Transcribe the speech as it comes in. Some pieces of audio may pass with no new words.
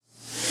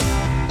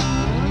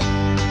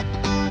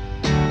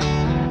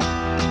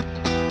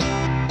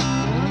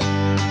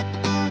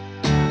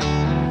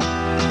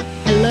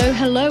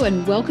Hello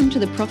and welcome to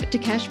the Profit to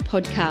Cash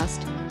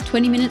podcast.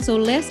 20 minutes or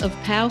less of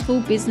powerful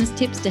business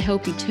tips to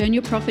help you turn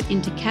your profit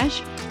into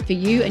cash for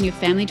you and your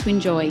family to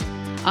enjoy.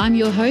 I'm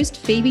your host,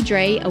 Phoebe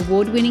Dre,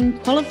 award-winning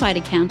qualified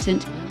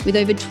accountant with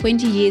over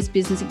 20 years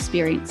business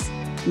experience.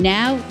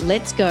 Now,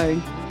 let's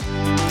go.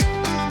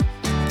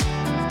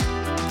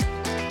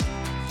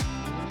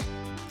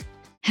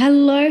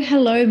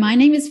 Hello. My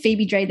name is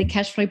Phoebe Dre, the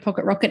Cashflow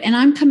Pocket Rocket, and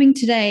I'm coming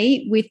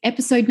today with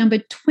episode number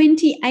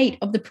 28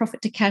 of the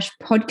Profit to Cash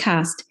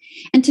podcast.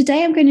 And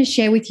today I'm going to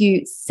share with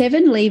you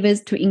 7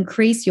 levers to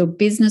increase your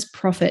business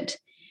profit.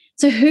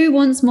 So who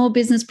wants more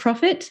business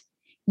profit?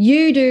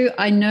 You do.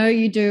 I know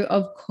you do.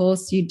 Of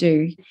course you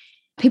do.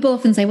 People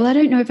often say, well, I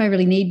don't know if I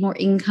really need more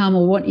income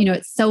or what,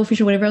 it's selfish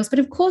or whatever else. But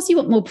of course you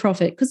want more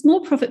profit, because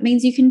more profit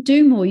means you can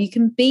do more, you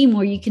can be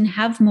more, you can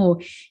have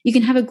more, you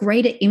can have a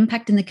greater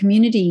impact in the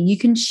community, you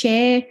can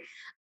share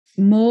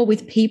more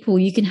with people,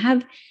 you can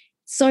have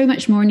so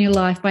much more in your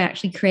life by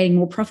actually creating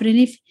more profit. And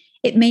if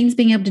it means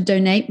being able to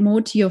donate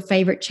more to your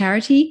favorite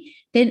charity,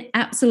 then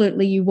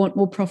absolutely you want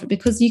more profit,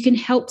 because you can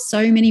help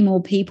so many more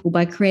people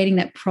by creating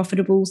that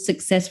profitable,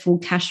 successful,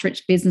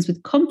 cash-rich business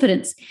with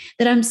confidence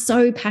that I'm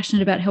so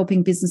passionate about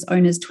helping business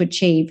owners to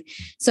achieve.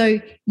 So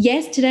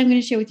yes, today I'm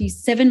going to share with you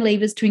 7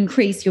 levers to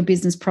increase your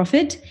business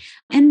profit.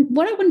 And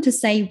what I wanted to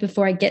say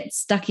before I get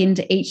stuck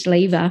into each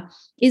lever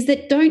is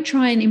that don't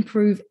try and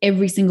improve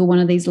every single one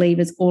of these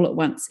levers all at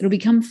once. It'll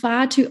become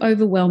far too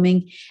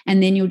overwhelming,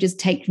 and then you'll just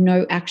take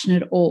no action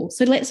at all.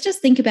 So let's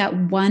just think about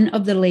one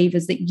of the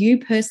levers that you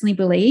personally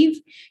believe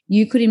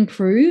you could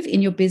improve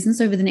in your business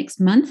over the next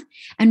month,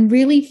 and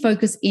really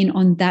focus in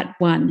on that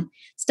one.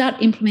 Start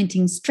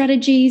implementing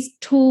strategies,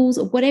 tools,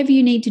 or whatever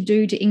you need to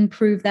do to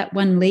improve that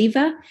one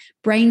lever.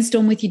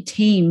 Brainstorm with your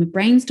team,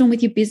 brainstorm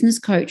with your business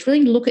coach,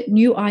 really look at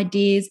new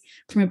ideas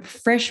from a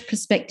fresh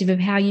perspective of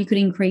how you could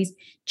increase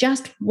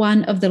just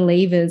one of the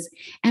levers.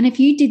 And if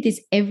you did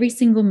this every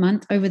single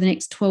month over the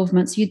next 12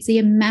 months, you'd see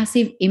a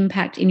massive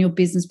impact in your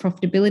business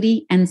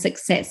profitability and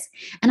success.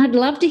 And I'd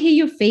love to hear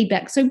your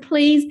feedback. So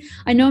please,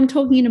 I know I'm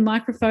talking in a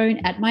microphone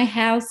at my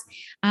house,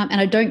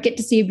 and I don't get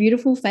to see your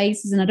beautiful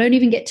faces, and I don't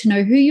even get to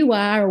know who you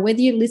are or whether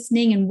you're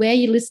listening and where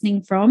you're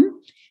listening from.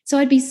 So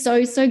I'd be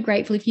so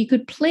grateful if you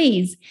could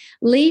please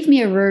leave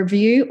me a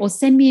review or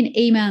send me an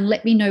email and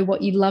let me know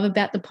what you love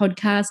about the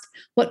podcast,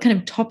 what kind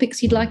of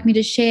topics you'd like me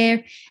to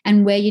share,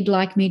 and where you'd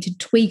like me to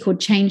tweak or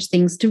change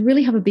things to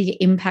really have a bigger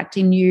impact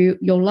in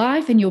your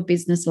life and your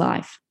business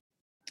life.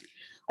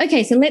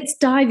 Okay, so let's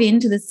dive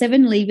into the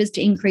 7 levers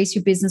to increase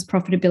your business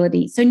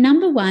profitability. So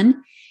number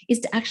 1 is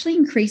to actually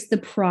increase the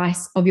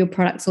price of your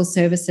products or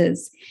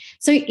services.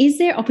 So is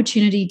there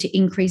opportunity to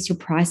increase your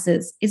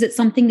prices? Is it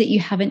something that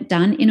you haven't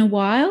done in a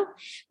while?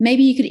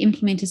 Maybe you could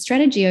implement a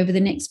strategy over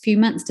the next few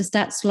months to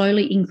start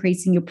slowly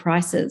increasing your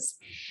prices.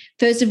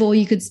 First of all,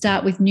 you could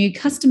start with new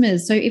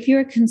customers. So if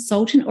you're a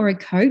consultant or a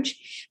coach,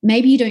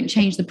 maybe you don't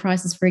change the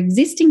prices for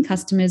existing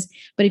customers,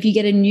 but if you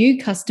get a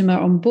new customer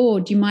on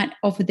board, you might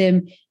offer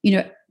them,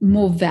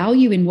 more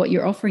value in what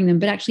you're offering them,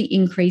 but actually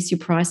increase your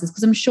prices,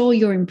 because I'm sure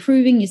you're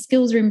improving, your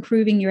skills are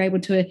improving, you're able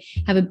to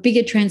have a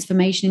bigger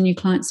transformation in your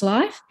client's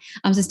life.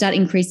 So start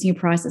increasing your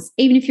prices.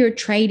 Even if you're a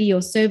tradie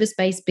or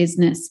service-based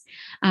business,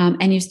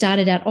 and you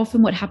started out,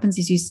 often what happens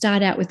is you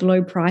start out with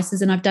low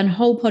prices, and I've done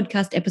whole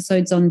podcast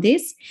episodes on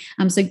this.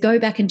 So go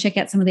back and check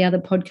out some of the other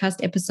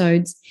podcast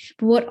episodes.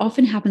 But what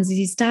often happens is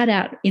you start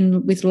out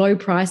with low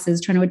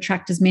prices, trying to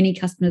attract as many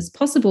customers as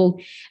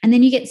possible, and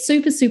then you get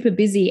super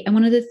busy. And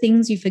one of the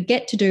things you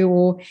forget to do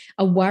or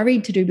are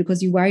worried to do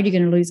because you're worried you're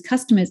going to lose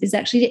customers is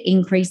actually to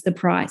increase the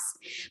price.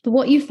 But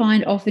what you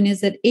find often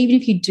is that even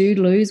if you do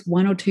lose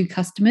 1 or 2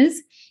 customers,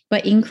 by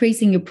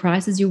increasing your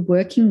prices, you're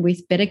working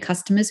with better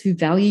customers who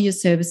value your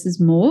services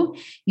more.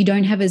 You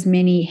don't have as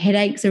many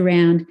headaches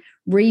around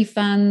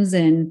refunds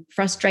and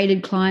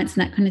frustrated clients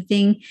and that kind of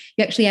thing.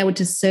 You're actually able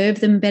to serve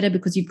them better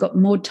because you've got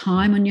more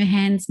time on your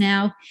hands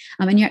now,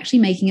 and you're actually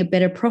making a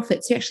better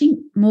profit. So you're actually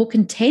more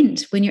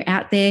content when you're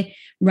out there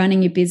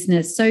running your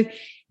business. So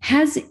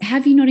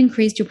have you not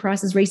increased your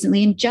prices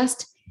recently? And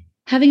just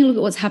having a look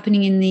at what's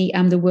happening in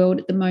the world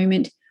at the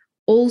moment,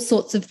 all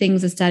sorts of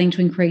things are starting to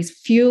increase.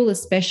 Fuel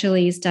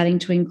especially is starting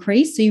to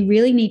increase. So you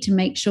really need to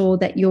make sure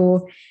that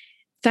you're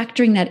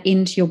factoring that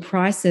into your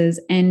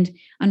prices. And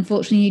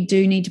unfortunately, you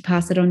do need to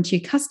pass it on to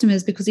your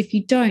customers, because if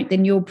you don't,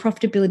 then your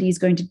profitability is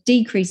going to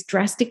decrease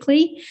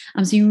drastically.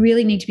 So you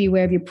really need to be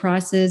aware of your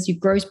prices, your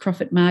gross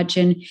profit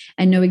margin,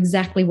 and know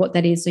exactly what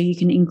that is so you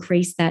can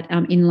increase that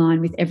in line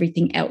with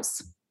everything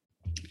else.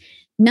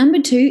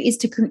 Number 2 is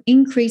to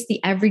increase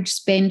the average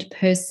spend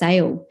per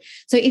sale.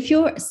 So if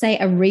you're, say,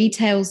 a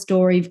retail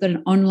store, you've got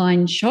an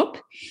online shop,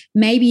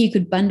 maybe you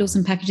could bundle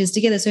some packages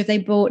together. So if they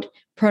bought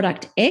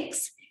product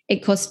X,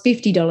 it costs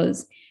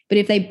 $50. But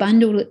if they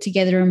bundle it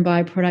together and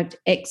buy product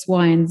X,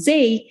 Y, and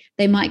Z,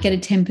 they might get a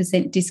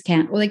 10%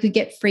 discount, or they could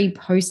get free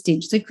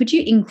postage. So could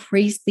you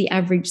increase the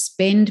average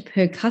spend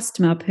per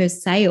customer per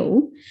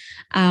sale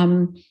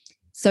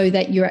so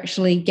that you're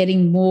actually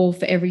getting more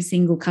for every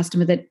single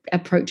customer that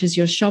approaches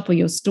your shop or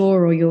your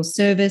store or your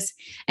service?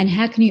 And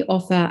how can you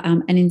offer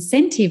an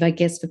incentive, I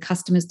guess, for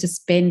customers to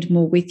spend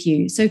more with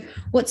you? So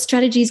what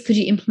strategies could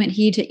you implement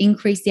here to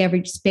increase the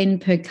average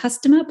spend per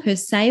customer, per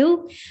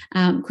sale?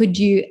 Could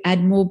you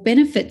add more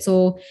benefits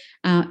or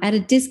add a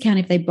discount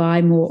if they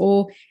buy more,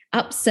 or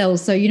upsell?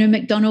 So,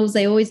 McDonald's,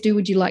 they always do,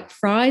 would you like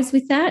fries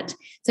with that?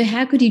 So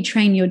how could you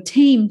train your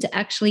team to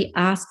actually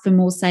ask for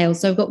more sales?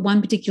 So I've got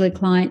one particular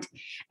client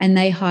and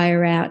they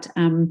hire out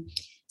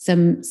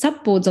some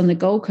sup boards on the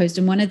Gold Coast,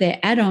 and one of their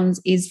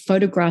add-ons is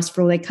photographs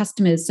for all their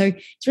customers. So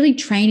it's really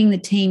training the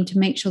team to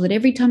make sure that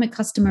every time a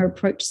customer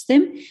approaches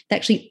them, they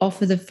actually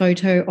offer the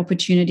photo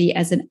opportunity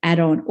as an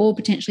add-on, or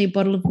potentially a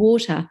bottle of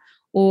water,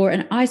 or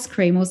an ice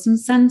cream, or some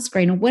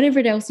sunscreen, or whatever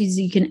it else is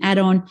you can add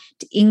on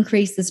to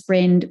increase the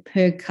spend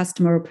per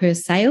customer or per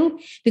sale,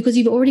 because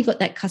you've already got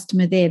that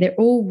customer there. They're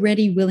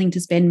already willing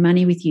to spend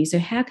money with you. So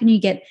how can you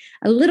get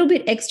a little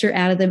bit extra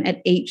out of them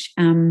at each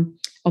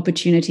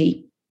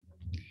opportunity?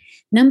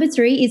 Number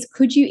 3 is,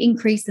 could you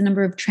increase the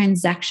number of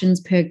transactions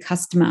per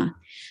customer?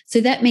 So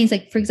that means,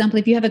 like, for example,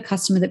 if you have a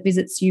customer that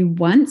visits you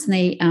once and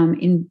they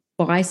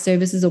buy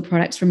services or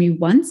products from you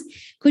once,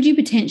 could you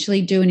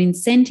potentially do an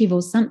incentive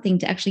or something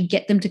to actually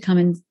get them to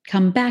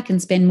come back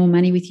and spend more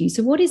money with you?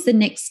 So what is the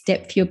next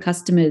step for your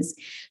customers?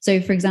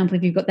 So, for example,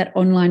 if you've got that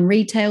online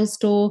retail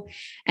store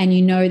and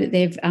you know that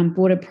they've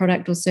bought a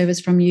product or service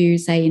from you,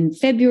 say in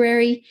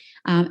February,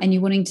 and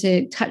you're wanting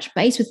to touch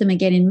base with them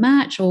again in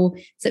March, or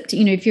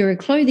if you're a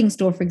clothing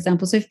store, for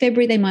example, so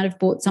February they might have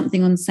bought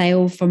something on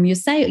sale from your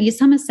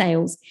summer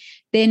sales.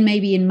 Then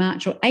maybe in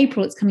March or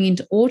April, it's coming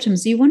into autumn.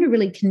 So you want to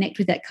really connect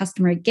with that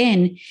customer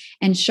again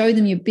and show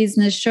them your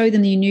business, show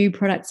them your new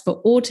products for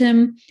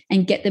autumn,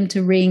 and get them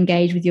to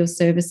re-engage with your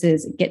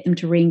services, get them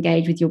to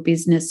re-engage with your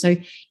business. So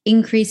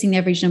increasing the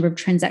average number of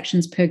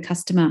transactions per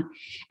customer.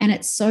 And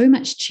it's so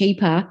much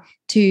cheaper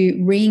to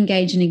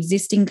re-engage an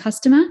existing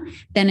customer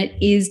than it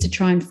is to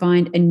try and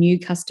find a new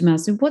customer.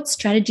 So what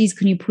strategies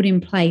can you put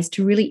in place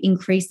to really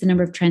increase the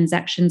number of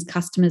transactions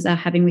customers are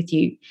having with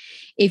you?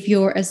 If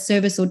you're a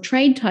service or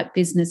trade type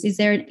business, is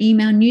there an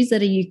email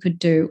newsletter you could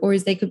do? Or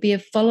there could be a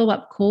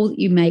follow-up call that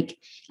you make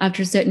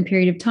after a certain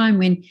period of time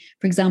when,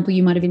 for example,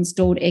 you might have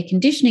installed air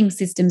conditioning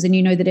systems and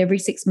you know that every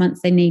 6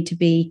 months they need to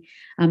be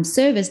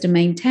serviced and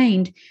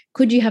maintained.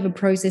 Could you have a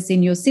process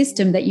in your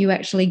system that you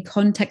actually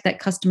contact that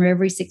customer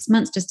every 6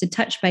 months just to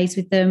touch base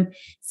with them,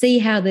 see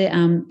how the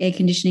air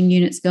conditioning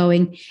unit's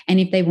going, and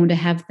if they want to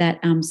have that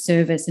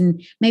service,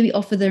 and maybe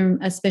offer them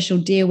a special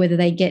deal whether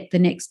they get the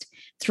next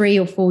 3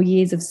 or 4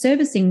 years of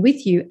servicing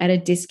with you at a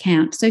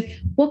discount? So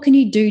what can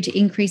you do to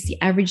increase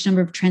the average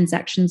number of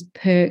transactions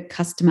per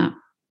customer?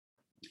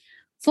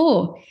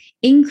 4,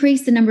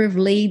 increase the number of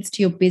leads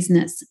to your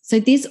business. So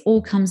this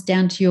all comes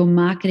down to your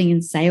marketing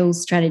and sales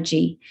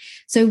strategy.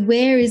 So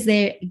where is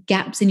there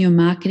gaps in your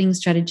marketing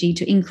strategy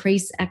to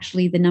increase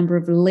actually the number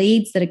of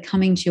leads that are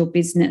coming to your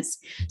business?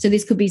 So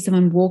this could be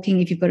someone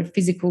walking, if you've got a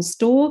physical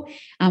store,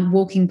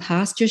 walking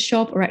past your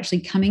shop or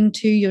actually coming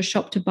to your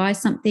shop to buy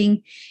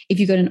something. If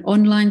you've got an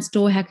online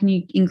store, how can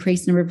you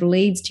increase the number of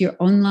leads to your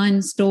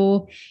online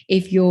store?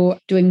 If you're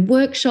doing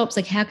workshops,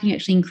 like how can you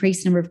actually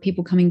increase the number of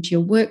people coming to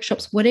your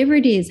workshops? Whatever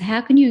it is,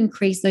 how can you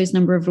increase those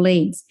number of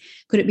leads?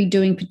 Could it be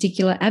doing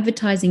particular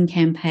advertising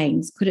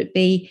campaigns? Could it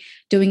be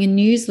doing a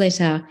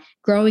newsletter,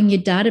 growing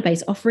your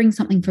database, offering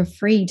something for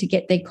free to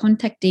get their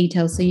contact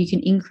details so you can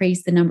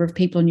increase the number of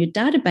people on your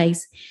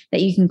database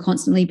that you can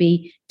constantly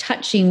be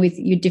touching with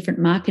your different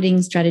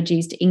marketing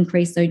strategies to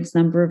increase those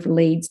number of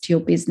leads to your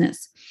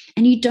business?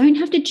 And you don't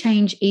have to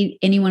change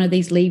any one of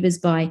these levers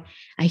by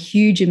a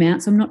huge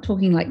amount. So I'm not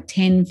talking like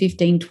 10,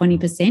 15,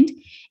 20%.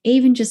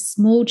 Even just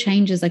small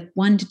changes like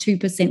 1 to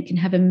 2% can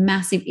have a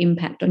massive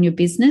impact on your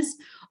business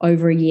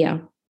over a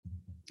year.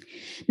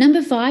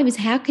 Number 5 is,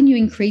 how can you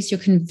increase your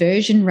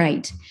conversion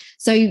rate?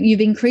 So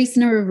you've increased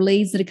the number of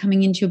leads that are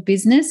coming into your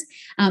business,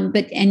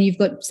 and you've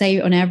got, say,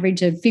 on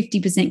average, a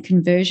 50%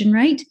 conversion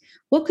rate.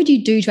 What could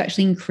you do to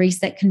actually increase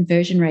that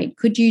conversion rate?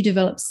 Could you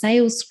develop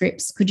sales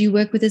scripts? Could you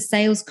work with a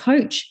sales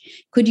coach?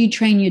 Could you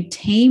train your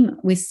team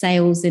with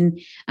sales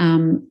and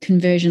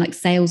conversion, like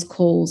sales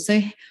calls?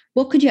 So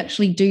what could you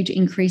actually do to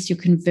increase your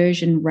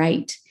conversion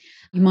rate?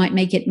 You might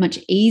make it much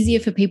easier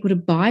for people to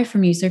buy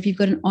from you. So if you've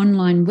got an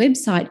online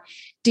website,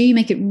 do you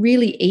make it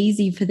really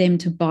easy for them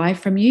to buy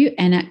from you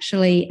and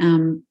actually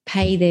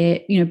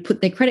pay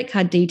put their credit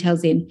card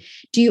details in?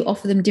 Do you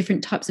offer them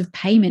different types of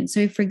payments?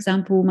 So, for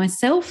example,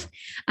 myself,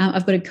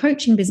 I've got a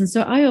coaching business.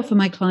 So I offer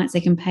my clients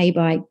they can pay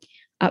by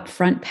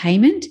upfront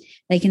payment.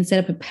 They can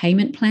set up a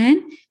payment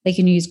plan. They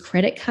can use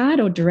credit card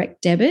or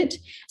direct debit.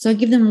 So I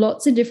give them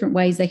lots of different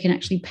ways they can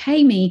actually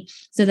pay me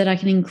so that I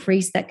can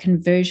increase that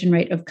conversion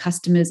rate of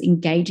customers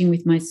engaging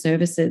with my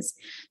services.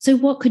 So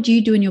what could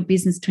you do in your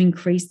business to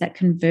increase that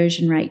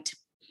conversion rate?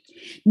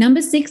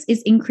 Number 6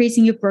 is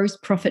increasing your gross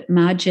profit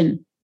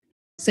margin.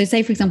 So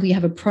say, for example, you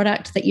have a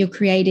product that you're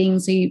creating.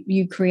 So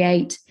you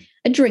create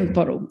a drink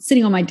bottle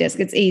sitting on my desk.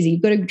 It's easy.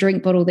 You've got a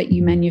drink bottle that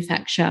you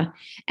manufacture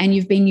and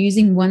you've been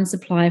using one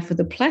supplier for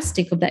the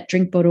plastic of that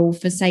drink bottle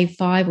for, say,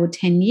 5 or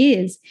 10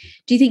 years.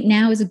 Do you think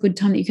now is a good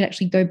time that you could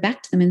actually go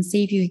back to them and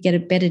see if you could get a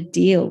better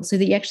deal so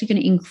that you're actually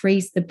going to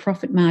increase the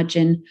profit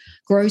margin,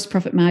 gross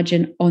profit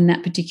margin on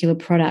that particular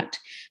product?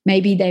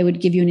 Maybe they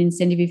would give you an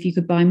incentive if you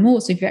could buy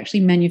more. So if you're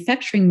actually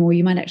manufacturing more,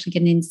 you might actually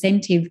get an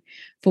incentive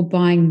for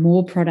buying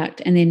more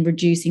product and then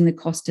reducing the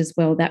cost as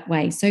well that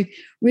way. So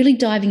really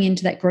diving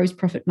into that gross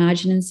profit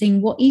margin and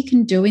seeing what you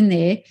can do in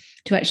there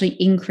to actually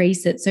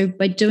increase it. So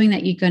by doing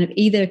that, you're kind of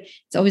either,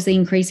 it's obviously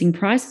increasing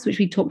prices, which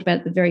we talked about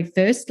at the very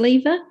first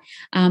lever,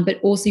 but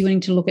also you're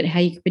wanting to look at how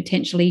you could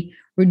potentially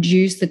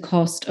reduce the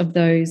cost of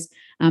those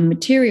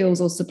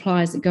materials or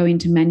supplies that go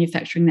into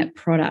manufacturing that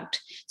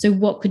product. So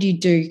what could you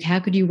do? How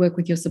could you work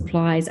with your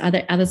suppliers? Are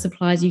there other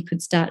suppliers you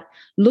could start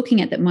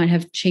looking at that might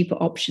have cheaper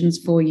options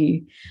for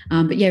you?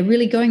 But yeah,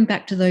 really going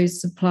back to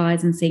those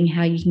suppliers and seeing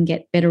how you can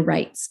get better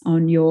rates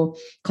on your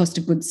cost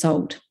of goods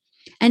sold.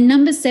 And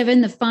number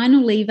 7, the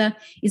final lever,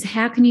 is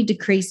how can you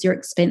decrease your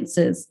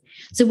expenses?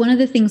 So one of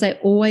the things I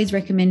always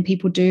recommend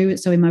people do,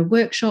 so in my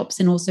workshops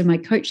and also my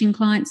coaching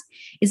clients,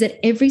 is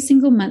that every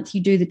single month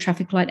you do the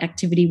traffic light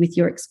activity with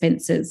your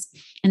expenses.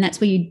 And that's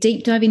where you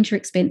deep dive into your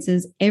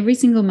expenses every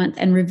single month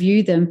and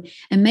review them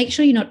and make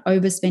sure you're not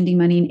overspending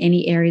money in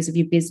any areas of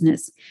your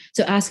business.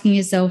 So asking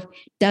yourself,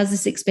 does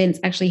this expense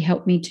actually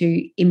help me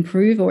to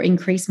improve or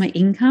increase my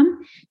income?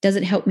 Does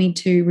it help me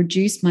to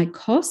reduce my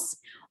costs?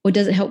 Or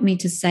does it help me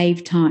to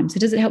save time? So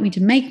does it help me to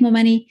make more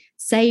money,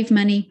 save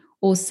money,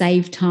 or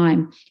save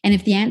time? And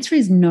if the answer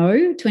is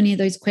no to any of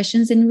those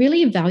questions, then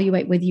really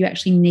evaluate whether you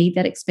actually need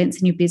that expense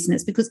in your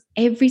business, because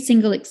every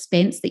single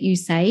expense that you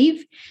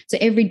save, so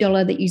every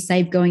dollar that you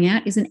save going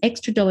out is an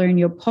extra dollar in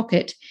your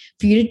pocket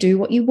for you to do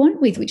what you want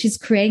with, which is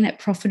creating that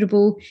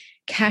profitable,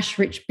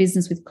 cash-rich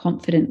business with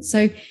confidence.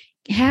 So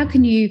how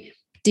can you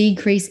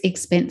decrease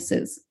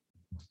expenses?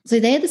 So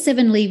they're the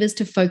 7 levers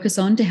to focus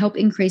on to help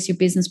increase your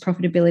business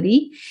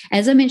profitability.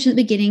 As I mentioned at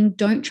the beginning,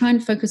 don't try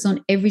and focus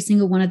on every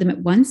single one of them at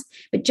once,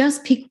 but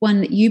just pick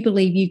one that you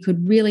believe you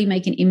could really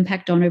make an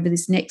impact on over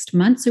this next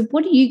month. So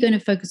what are you going to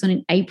focus on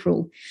in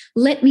April?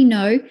 Let me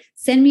know.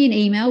 Send me an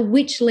email.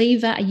 Which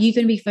lever are you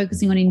going to be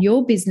focusing on in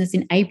your business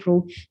in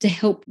April to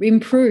help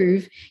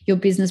improve your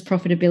business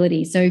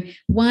profitability? So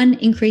 1,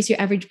 increase your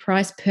average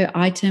price per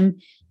item.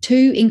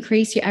 2,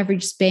 increase your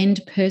average spend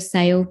per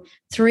sale.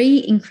 3,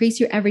 increase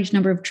your average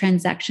number of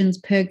transactions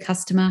per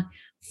customer.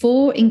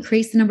 4,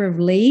 increase the number of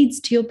leads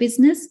to your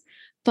business.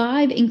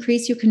 5,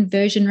 increase your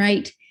conversion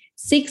rate.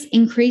 6,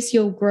 increase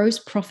your gross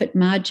profit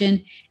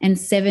margin. And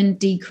 7,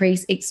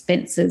 decrease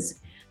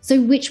expenses.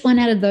 So which one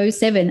out of those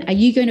 7 are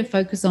you going to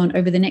focus on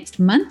over the next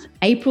month?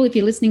 April, if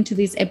you're listening to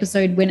this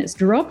episode when it's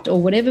dropped,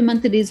 or whatever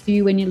month it is for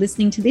you when you're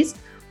listening to this,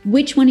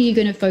 which one are you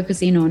going to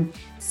focus in on?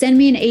 Send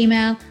me an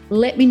email.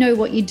 Let me know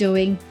what you're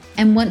doing.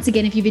 And once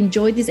again, if you've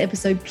enjoyed this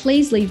episode,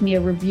 please leave me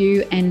a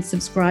review and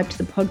subscribe to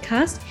the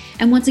podcast.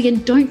 And once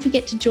again, don't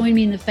forget to join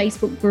me in the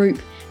Facebook group,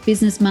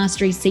 Business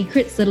Mastery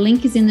Secrets. The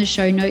link is in the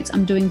show notes.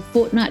 I'm doing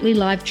fortnightly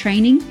live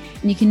training,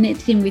 and you can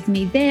connect in with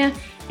me there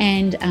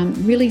and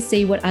really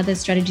see what other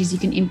strategies you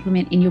can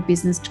implement in your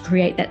business to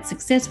create that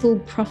successful,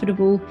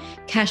 profitable,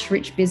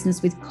 cash-rich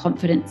business with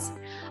confidence.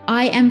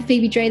 I am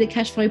Phoebe Dre, the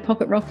Cashflow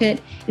Pocket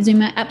Rocket. It's been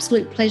my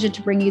absolute pleasure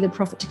to bring you the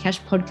Profit to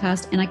Cash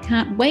podcast, and I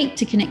can't wait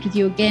to connect with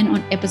you again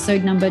on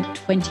episode number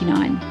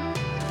 29.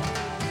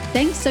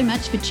 Thanks so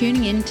much for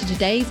tuning in to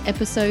today's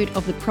episode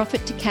of the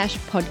Profit to Cash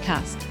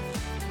podcast.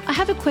 I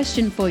have a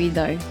question for you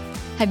though.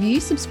 Have you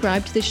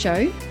subscribed to the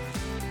show?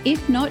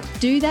 If not,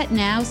 do that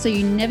now so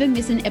you never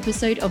miss an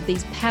episode of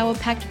these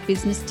power-packed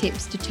business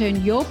tips to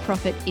turn your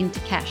profit into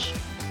cash.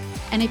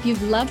 And if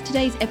you've loved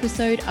today's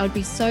episode, I would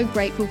be so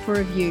grateful for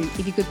a review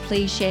if you could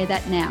please share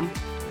that now.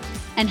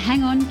 And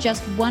hang on,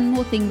 just one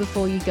more thing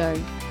before you go.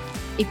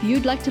 If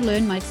you'd like to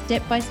learn my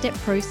step-by-step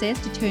process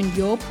to turn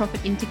your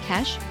profit into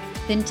cash,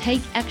 then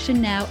take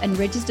action now and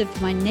register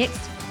for my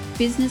next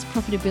Business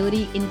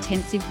Profitability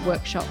Intensive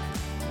Workshop.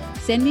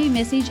 Send me a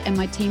message and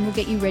my team will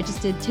get you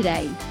registered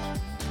today.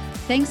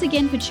 Thanks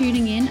again for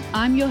tuning in.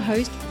 I'm your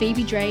host,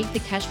 Phoebe Dre, the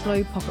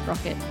Cashflow Pocket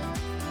Rocket.